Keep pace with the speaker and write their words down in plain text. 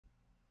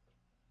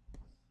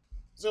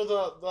So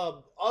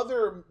the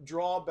other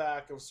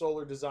drawback of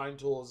solar design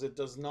tools, it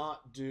does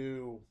not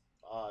do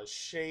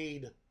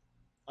shade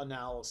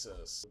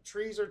analysis.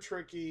 Trees are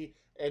tricky,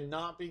 and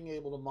not being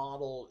able to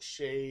model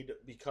shade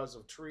because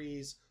of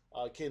trees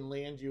can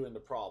land you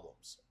into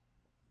problems.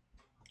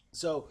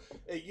 So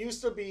it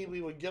used to be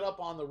we would get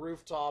up on the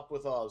rooftop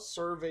with a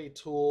survey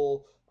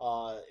tool,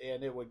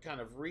 and it would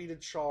kind of read a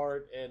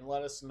chart and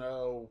let us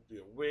know,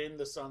 when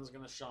the sun's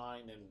going to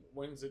shine and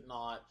when's it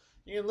not.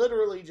 You can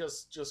literally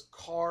just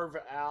carve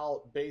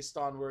out, based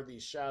on where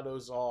these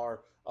shadows are,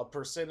 a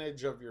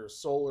percentage of your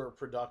solar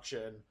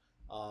production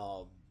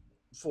um,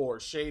 for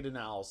shade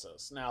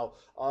analysis. Now,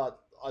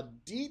 a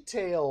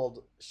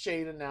detailed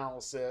shade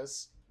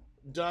analysis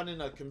done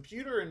in a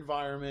computer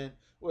environment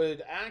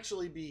would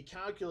actually be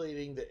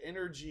calculating the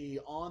energy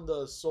on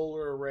the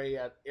solar array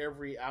at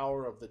every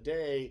hour of the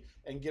day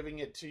and giving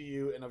it to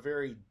you in a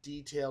very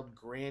detailed,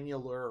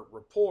 granular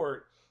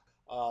report.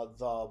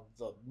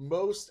 The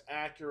most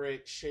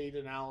accurate shade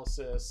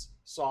analysis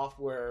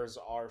softwares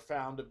are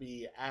found to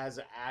be as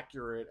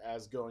accurate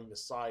as going to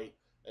site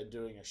and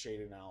doing a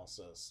shade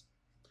analysis.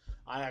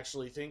 I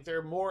actually think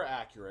they're more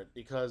accurate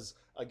because,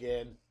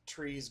 again,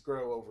 trees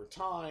grow over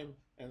time,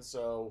 and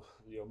so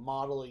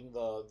modeling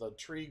the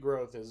tree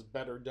growth is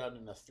better done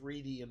in a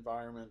 3D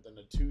environment than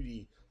a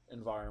 2D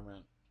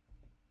environment.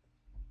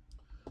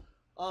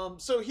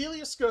 So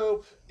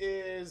Helioscope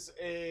is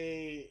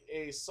a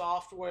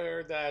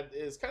software that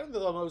is kind of the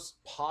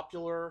most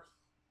popular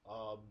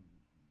um,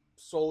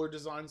 solar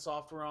design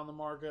software on the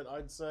market,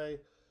 I'd say.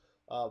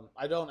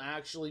 I don't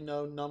actually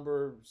know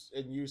numbers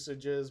and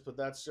usages, but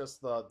that's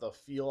just the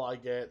feel I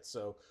get.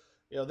 So,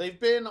 they've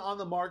been on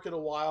the market a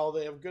while.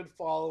 They have good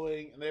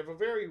following, and they have a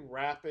very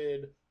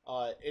rapid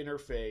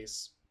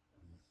interface.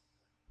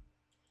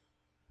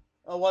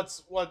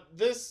 What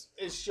this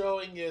is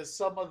showing is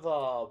some of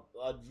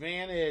the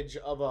advantage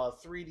of a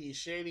 3D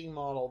shading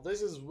model.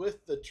 This is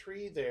with the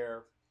tree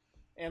there,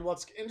 and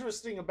what's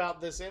interesting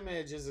about this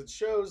image is it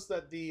shows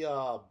that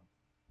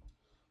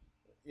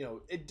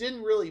it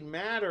didn't really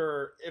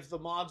matter if the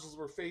modules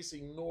were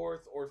facing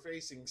north or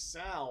facing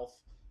south.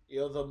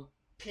 The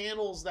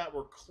panels that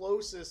were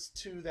closest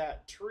to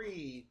that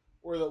tree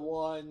were the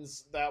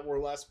ones that were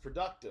less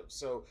productive.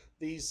 So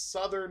these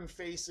southern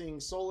facing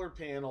solar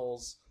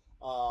panels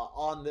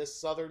on this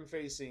southern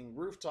facing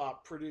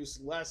rooftop produce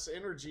less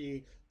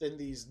energy than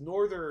these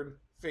northern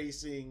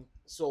facing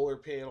solar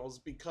panels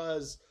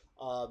because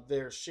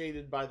they're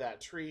shaded by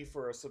that tree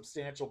for a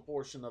substantial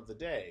portion of the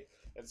day.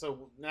 And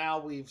so now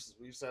we've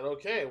said,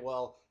 okay,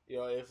 well,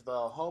 if the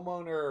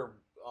homeowner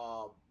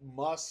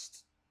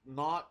must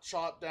not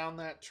chop down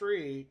that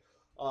tree,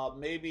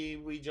 maybe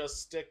we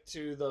just stick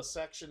to the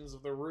sections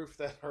of the roof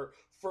that are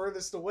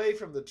furthest away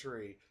from the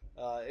tree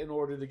in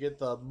order to get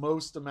the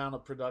most amount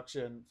of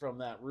production from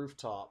that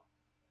rooftop.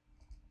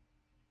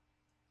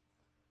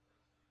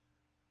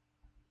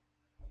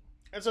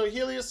 And so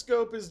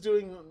Helioscope is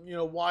doing,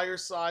 wire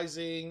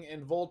sizing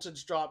and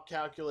voltage drop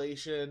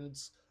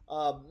calculations.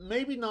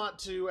 Maybe not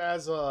to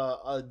as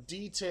a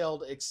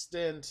detailed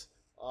extent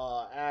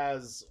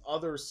as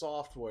other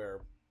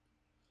software.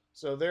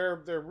 So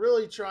they're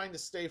really trying to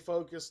stay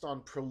focused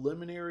on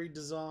preliminary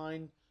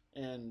design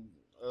and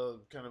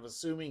kind of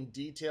assuming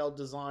detailed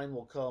design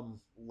will come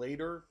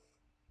later.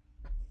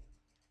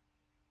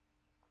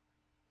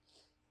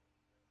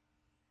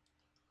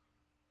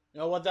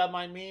 What that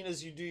might mean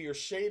is you do your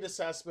shade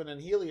assessment in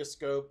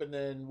Helioscope, and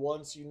then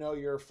once you know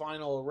your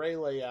final array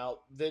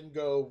layout, then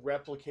go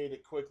replicate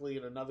it quickly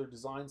in another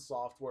design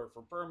software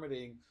for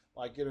permitting,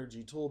 like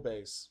Energy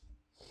Toolbase.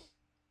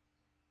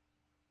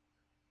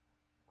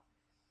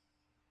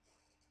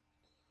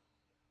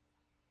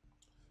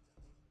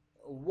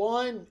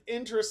 One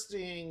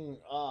interesting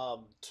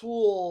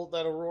tool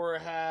that Aurora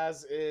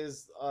has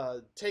is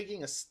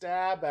taking a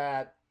stab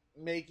at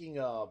making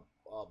a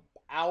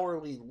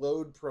hourly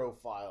load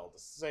profile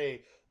to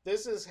say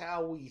this is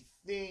how we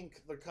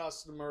think the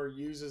customer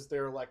uses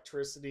their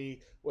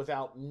electricity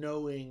without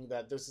knowing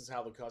that this is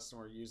how the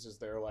customer uses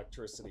their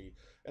electricity.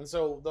 And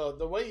so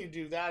the way you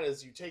do that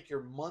is you take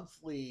your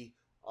monthly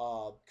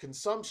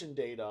consumption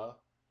data,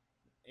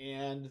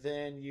 and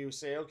then you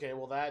say, okay,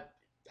 well, that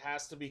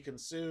has to be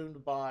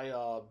consumed by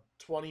a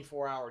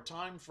 24-hour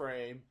time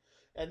frame.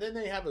 And then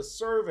they have a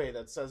survey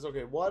that says,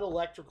 okay, what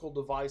electrical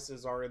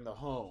devices are in the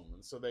home?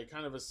 And so they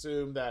kind of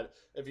assume that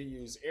if you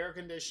use air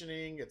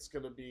conditioning, it's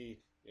going to be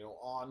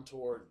on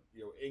toward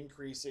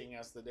increasing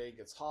as the day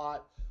gets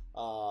hot.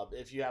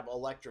 If you have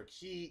electric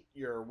heat,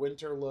 your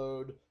winter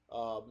load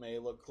may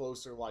look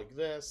closer like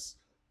this.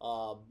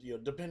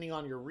 Depending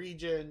on your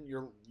region,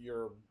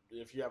 your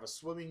if you have a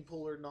swimming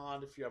pool or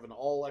not, if you have an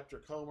all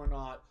electric home or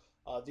not,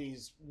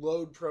 these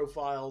load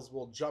profiles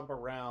will jump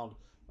around.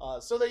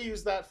 So they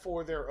use that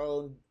for their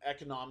own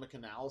economic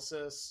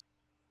analysis.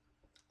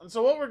 And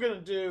so what we're going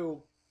to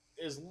do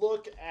is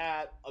look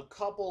at a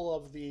couple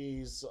of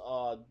these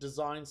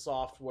design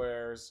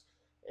softwares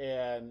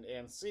and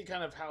see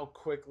kind of how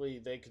quickly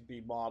they could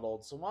be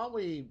modeled. So why don't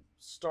we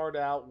start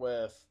out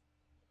with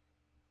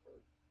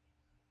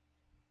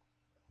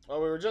Oh,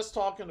 we were just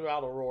talking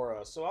about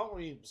Aurora, so why don't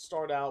we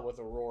start out with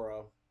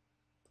Aurora?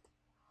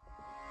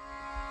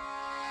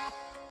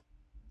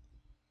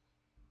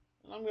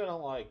 And I'm gonna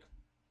like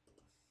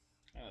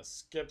kind of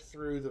skip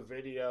through the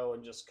video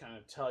and just kind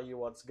of tell you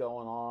what's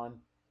going on.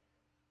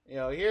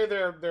 Here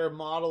they're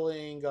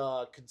modeling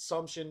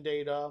consumption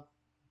data,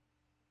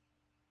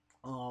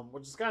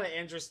 which is kind of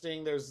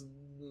interesting.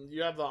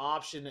 You have the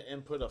option to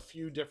input a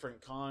few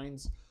different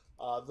kinds.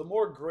 The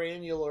more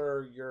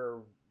granular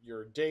your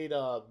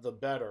data, the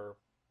better.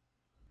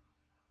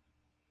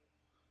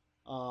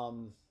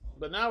 Um,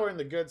 but now we're in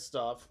the good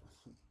stuff.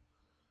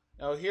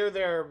 Here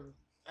they're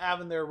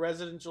having their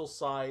residential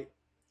site,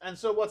 and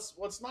so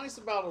what's nice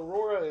about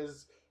Aurora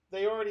is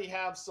they already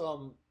have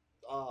some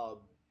uh,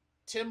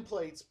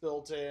 templates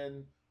built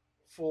in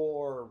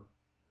for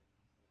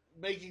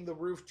making the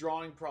roof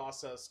drawing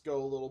process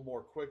go a little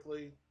more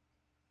quickly.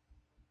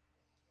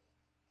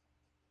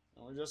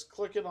 And we're just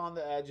clicking on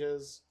the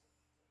edges.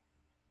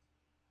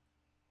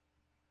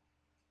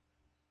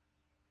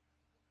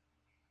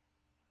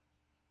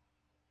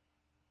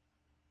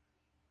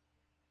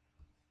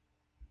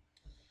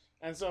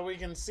 And so we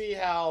can see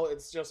how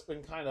it's just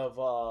been kind of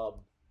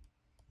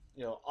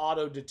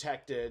auto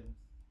detected.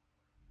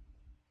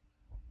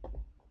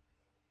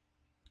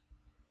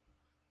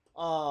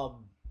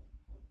 Um,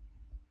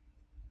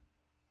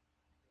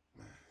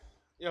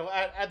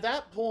 at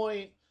that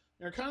point,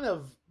 you're kind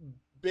of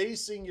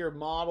basing your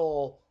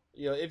model.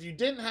 If you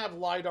didn't have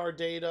LiDAR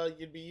data,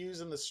 you'd be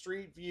using the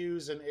street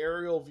views and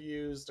aerial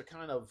views to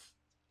kind of,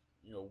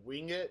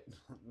 wing it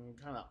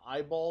and kind of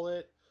eyeball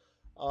it.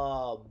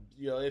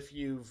 If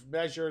you've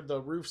measured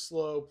the roof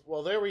slope,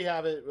 well, there we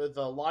have it with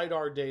the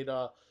LiDAR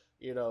data.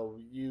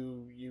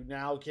 You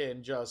now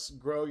can just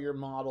grow your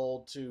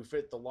model to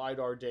fit the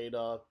LiDAR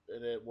data,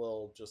 and it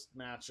will just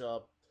match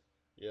up,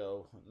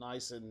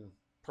 nice and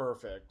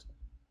perfect.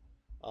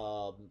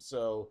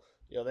 So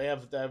they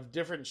have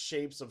different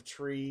shapes of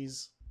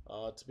trees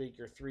to make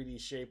your 3D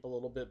shape a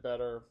little bit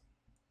better.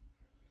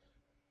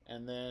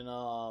 And then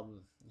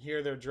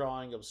here they're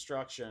drawing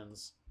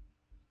obstructions.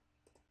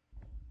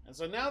 And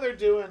so now they're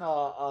doing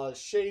a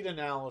shade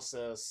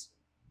analysis.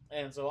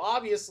 And so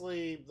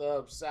obviously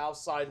the south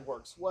side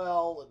works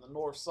well, and the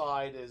north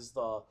side is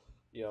the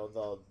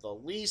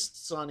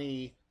least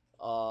sunny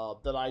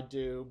that I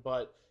do.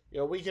 But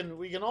we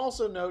can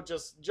also note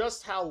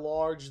just how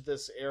large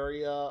this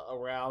area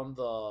around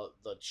the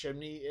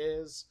chimney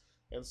is,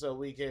 and so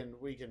we can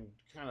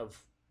kind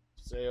of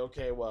say,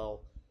 okay,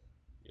 well,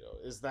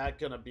 is that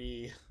going to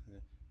be,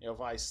 if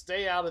I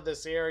stay out of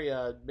this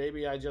area,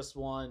 maybe I just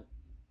want,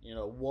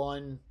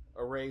 one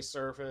array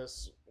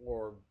surface,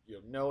 or,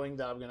 knowing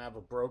that I'm going to have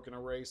a broken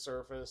array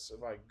surface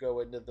if I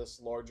go into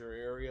this larger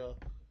area.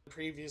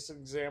 Previous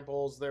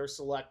examples, they're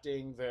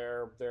selecting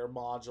their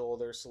module,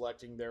 they're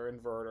selecting their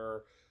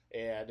inverter,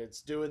 and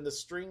it's doing the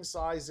string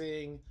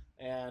sizing.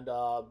 And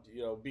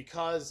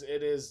because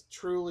it is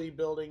truly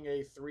building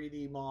a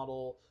 3D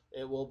model,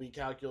 it will be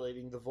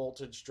calculating the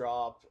voltage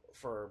drop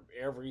for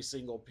every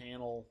single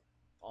panel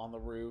on the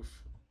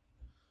roof.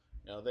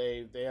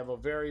 They have a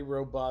very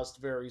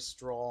robust, very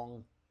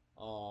strong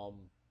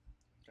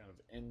kind of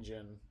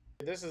engine.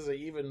 This is an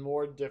even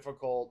more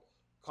difficult,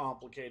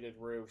 complicated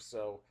roof.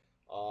 So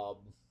um,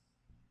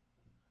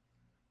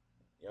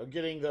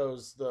 getting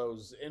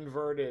those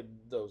inverted,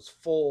 those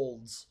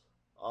folds,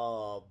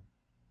 uh,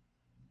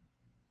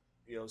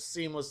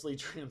 seamlessly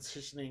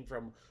transitioning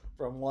from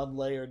one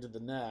layer to the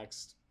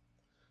next.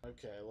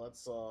 Okay,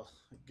 let's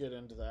get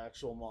into the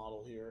actual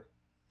model here.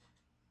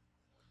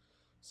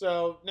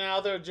 So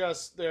now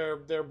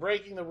they're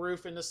breaking the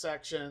roof into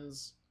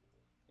sections.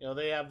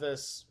 They have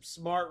this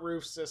smart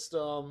roof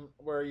system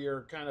where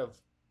you're kind of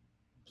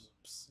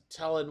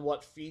telling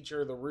what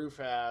feature the roof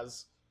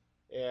has.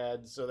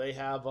 And so they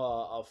have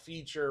a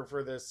feature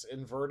for this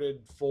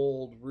inverted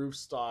fold roof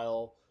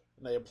style,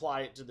 and they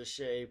apply it to the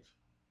shape.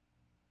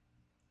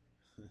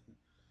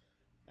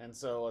 And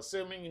so,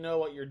 assuming you know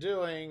what you're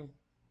doing,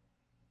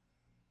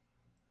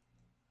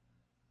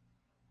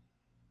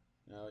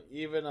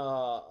 even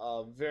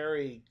a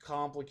very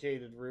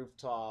complicated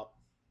rooftop,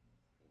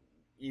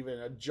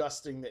 even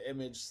adjusting the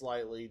image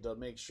slightly to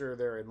make sure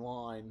they're in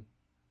line.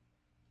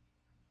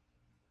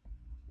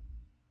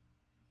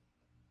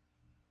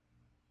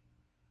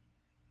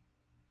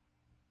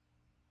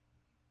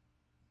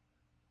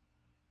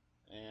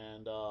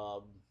 And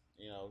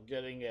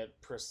getting it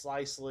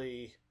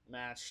precisely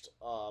matched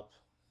up.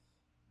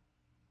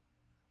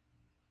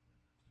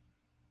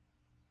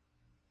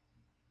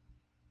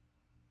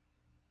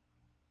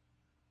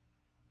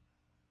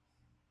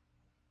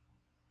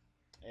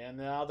 And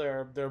now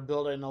they're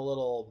building a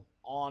little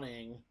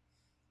awning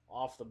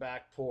off the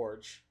back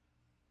porch.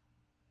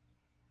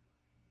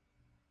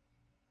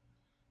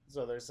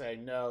 So they're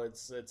saying no,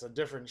 it's a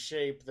different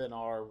shape than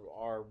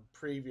our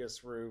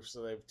previous roof.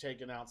 So they've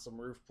taken out some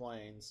roof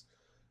planes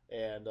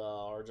and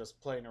are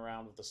just playing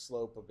around with the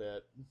slope a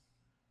bit.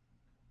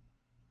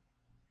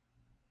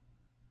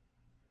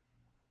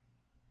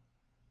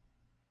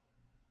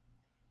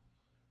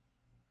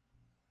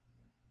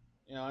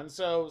 And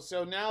so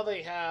now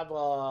they have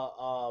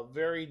a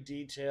very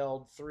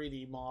detailed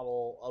 3D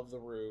model of the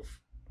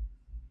roof.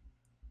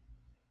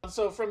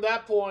 So from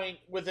that point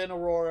within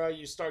Aurora,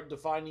 you start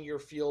defining your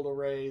field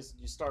arrays.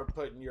 You start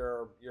putting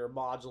your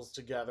modules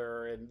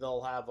together, and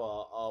they'll have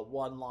a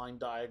one line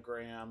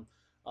diagram.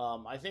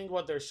 I think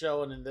what they're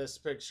showing in this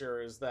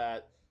picture is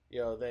that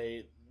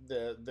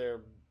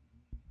they're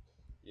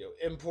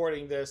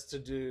importing this to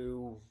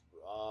do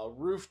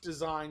roof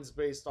designs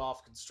based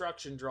off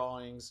construction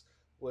drawings,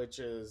 which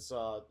is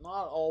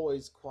not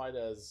always quite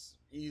as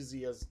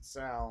easy as it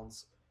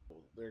sounds.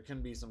 There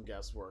can be some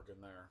guesswork in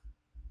there.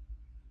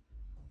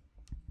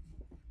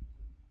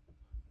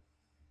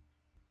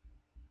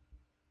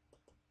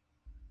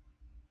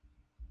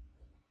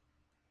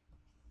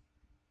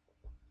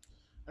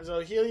 And so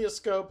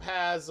Helioscope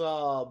has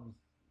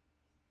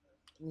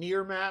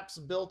near maps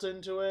built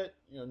into it.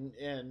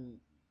 And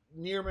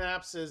near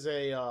maps is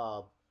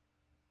a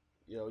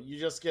you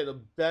just get a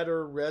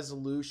better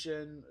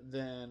resolution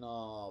than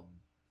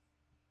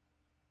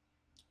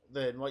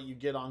what you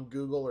get on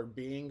Google or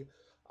Bing.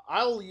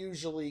 I'll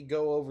usually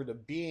go over to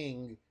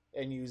Bing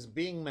and use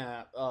Bing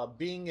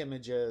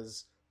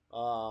images,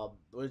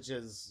 which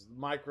is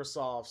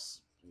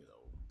Microsoft's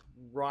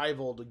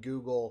rival to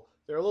Google.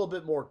 They're a little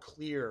bit more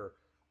clear,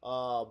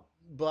 uh,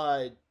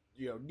 but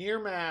Near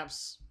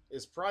Maps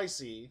is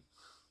pricey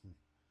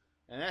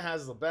and it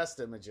has the best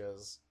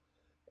images.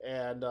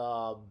 And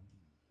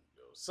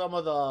some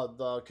of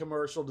the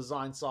commercial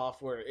design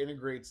software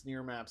integrates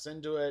Near Maps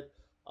into it.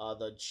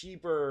 The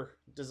cheaper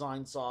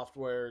design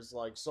softwares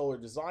like Solar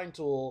Design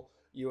Tool,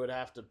 you would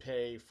have to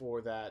pay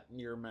for that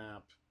Near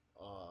Map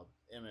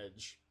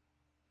image.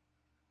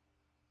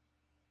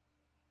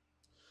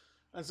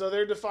 And so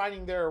they're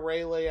defining their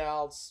array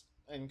layouts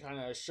and kind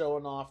of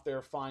showing off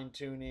their fine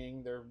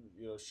tuning. They're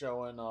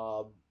showing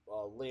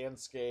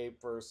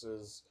landscape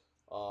versus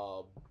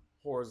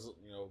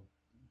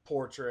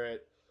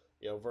portrait,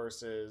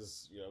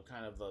 versus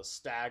kind of the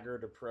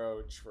staggered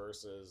approach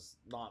versus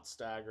not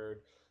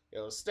staggered.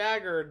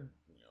 Staggered,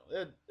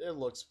 it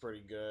looks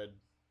pretty good.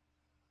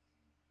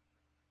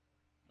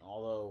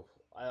 Although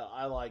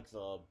I like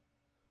the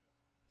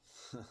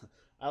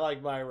I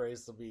like my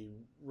arrays to be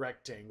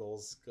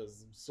rectangles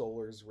because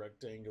solar's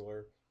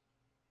rectangular.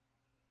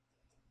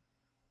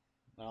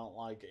 I don't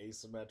like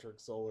asymmetric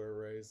solar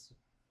arrays.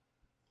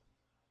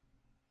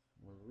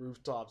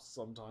 Rooftops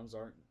sometimes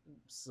aren't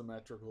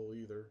symmetrical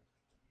either.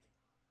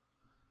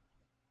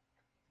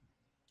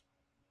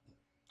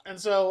 And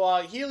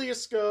so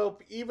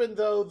Helioscope, even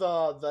though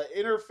the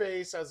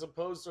interface as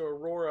opposed to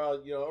Aurora,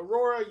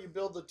 Aurora, you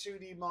build the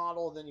 2D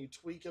model, then you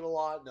tweak it a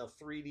lot in a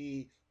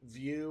 3D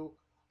view.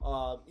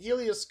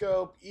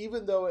 Helioscope,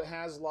 even though it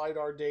has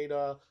LiDAR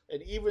data,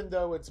 and even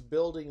though it's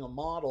building a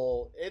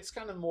model, it's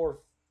kind of more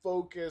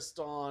focused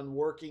on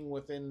working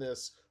within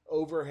this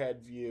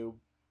overhead view.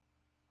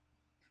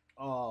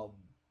 Um,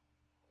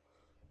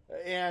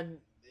 and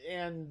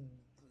and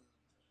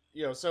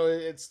so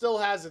it still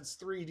has its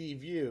 3D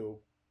view,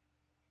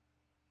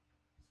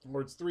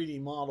 or its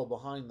 3D model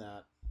behind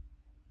that.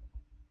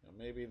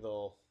 Maybe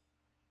they'll.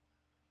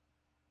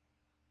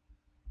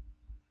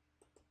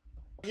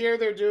 Here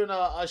they're doing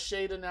a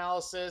shade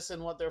analysis,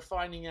 and what they're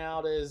finding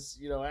out is,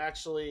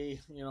 actually,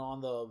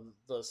 on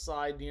the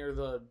side near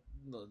the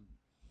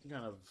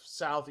kind of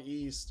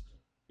southeast,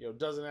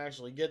 doesn't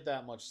actually get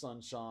that much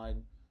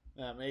sunshine.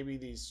 That maybe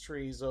these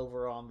trees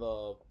over on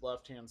the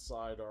left hand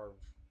side are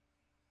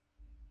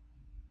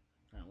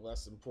kind of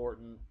less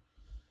important.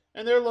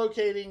 And they're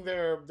locating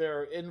their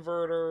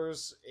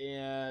inverters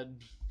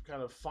and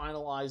kind of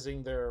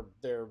finalizing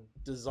their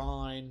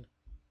design.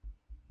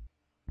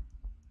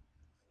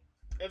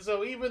 And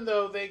so even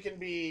though they can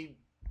be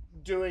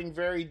doing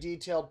very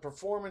detailed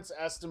performance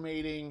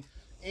estimating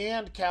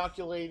and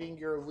calculating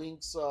your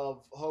links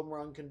of home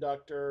run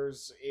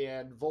conductors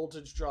and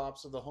voltage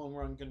drops of the home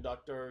run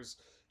conductors,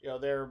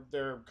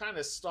 they're kind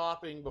of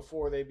stopping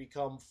before they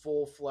become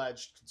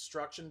full-fledged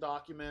construction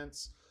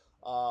documents,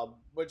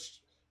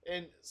 which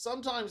and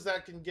sometimes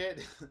that can get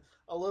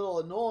a little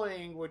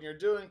annoying when you're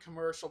doing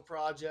commercial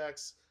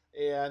projects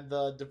and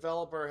the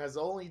developer has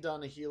only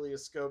done a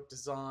helioscope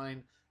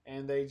design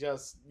and they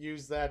just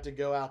use that to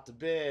go out to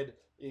bid.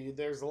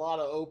 There's a lot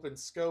of open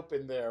scope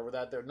in there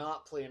that they're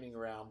not planning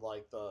around,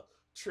 like the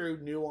true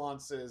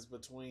nuances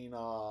between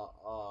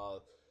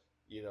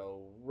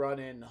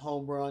running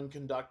home run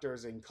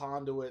conductors and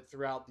conduit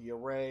throughout the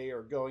array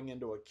or going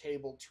into a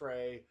cable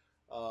tray.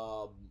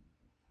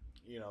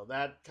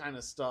 That kind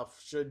of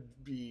stuff should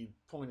be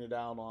pointed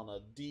out on a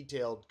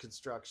detailed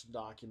construction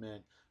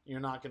document. You're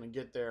not going to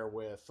get there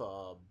with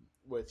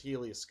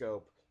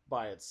Helioscope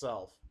by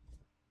itself.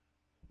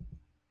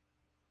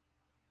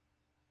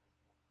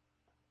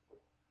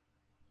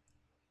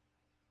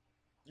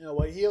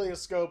 What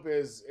Helioscope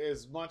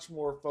is much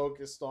more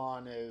focused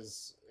on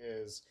is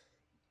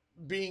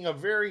being a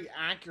very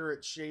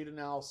accurate shade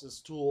analysis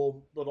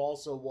tool, but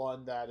also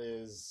one that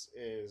is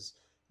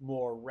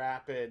more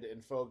rapid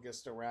and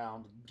focused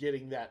around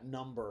getting that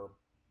number.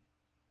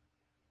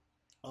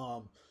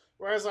 Um,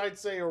 Whereas I'd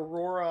say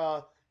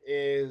Aurora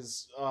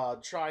is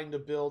trying to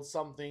build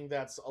something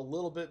that's a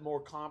little bit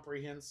more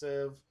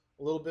comprehensive,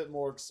 a little bit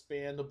more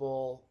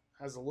expandable,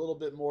 has a little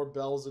bit more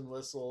bells and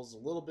whistles, a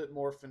little bit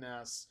more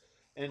finesse,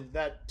 and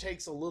that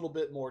takes a little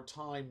bit more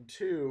time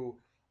too.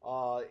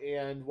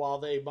 And while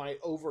they might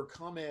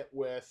overcome it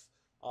with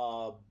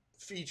uh,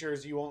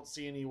 features you won't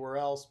see anywhere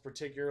else,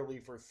 particularly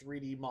for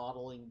 3D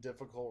modeling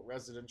difficult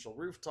residential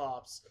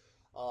rooftops,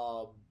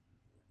 um,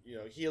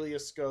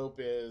 Helioscope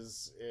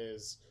is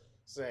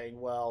saying,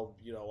 well,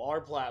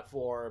 our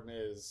platform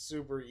is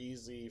super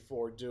easy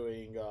for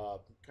doing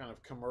kind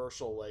of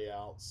commercial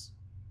layouts.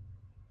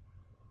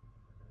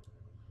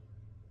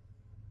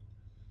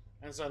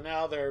 And so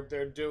now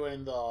they're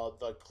doing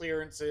the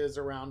clearances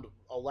around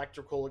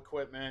electrical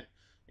equipment,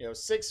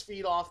 6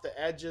 feet off the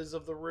edges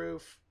of the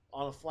roof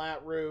on a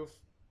flat roof,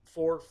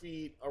 4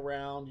 feet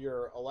around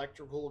your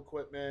electrical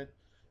equipment,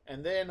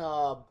 and then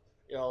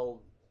you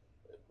know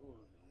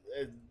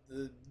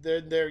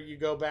then there you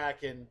go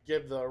back and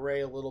give the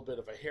array a little bit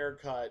of a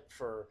haircut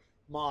for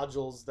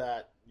modules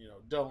that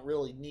don't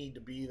really need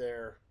to be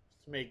there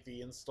to make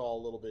the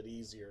install a little bit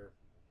easier.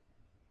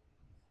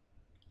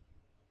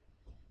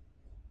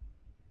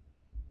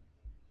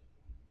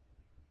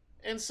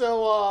 And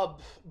so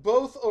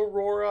both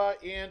Aurora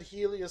and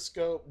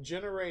Helioscope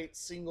generate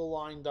single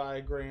line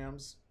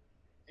diagrams,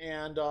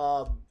 and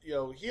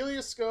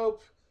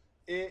Helioscope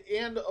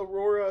and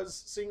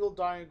Aurora's single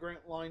diagram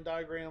line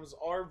diagrams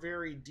are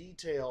very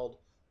detailed,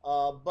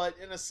 but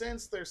in a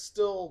sense they're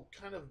still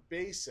kind of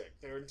basic.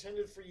 They're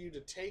intended for you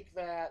to take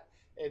that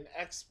and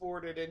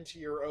export it into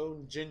your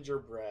own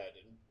gingerbread,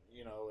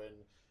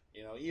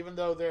 and even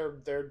though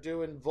they're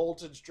doing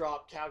voltage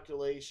drop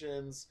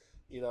calculations,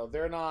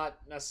 they're not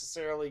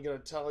necessarily going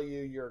to tell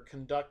you your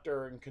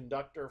conductor and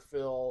conductor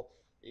fill,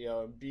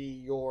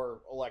 be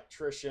your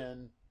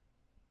electrician.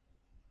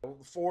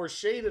 For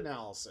shade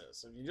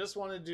analysis, if you just want to do